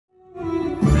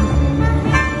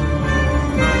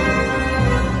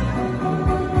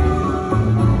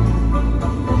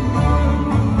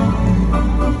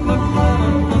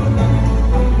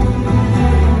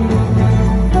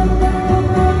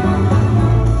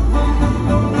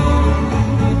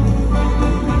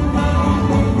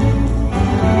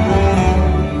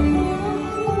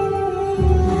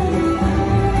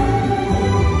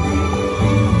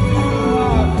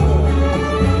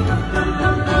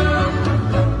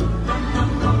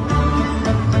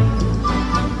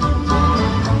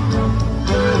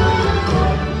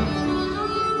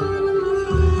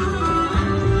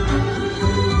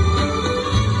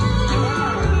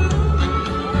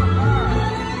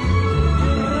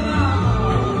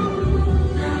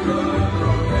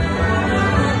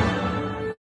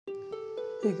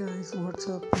What's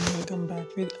up, and welcome back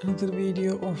with another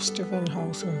video of Stjepan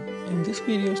Hauser. In this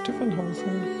video, Stjepan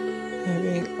Hauser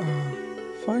having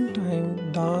a fun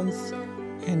time, dance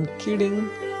and kidding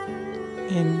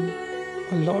and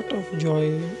a lot of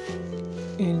joy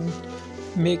in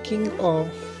making of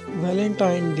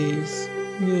Valentine Day's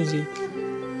music.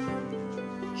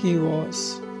 He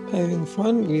was having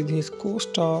fun with his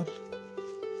co-star,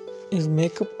 his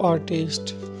makeup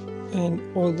artist and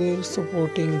other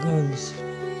supporting girls.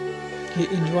 He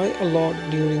enjoyed a lot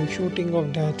during shooting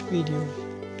of that video.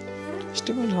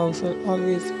 Stjepan Hauser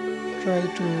always try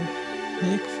to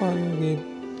make fun with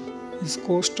his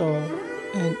co-star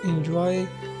and enjoy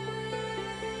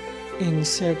in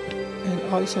set and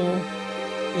also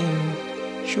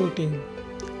in shooting.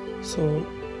 So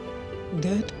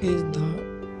that is the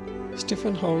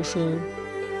Stjepan Hauser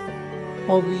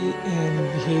hobby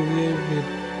and behavior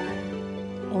with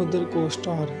other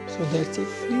co-star. So that's it.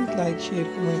 Please like, share,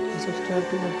 comment and subscribe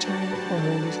to our channel for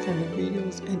more this kind of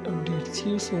videos and updates. See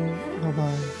you soon. Bye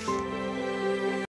bye.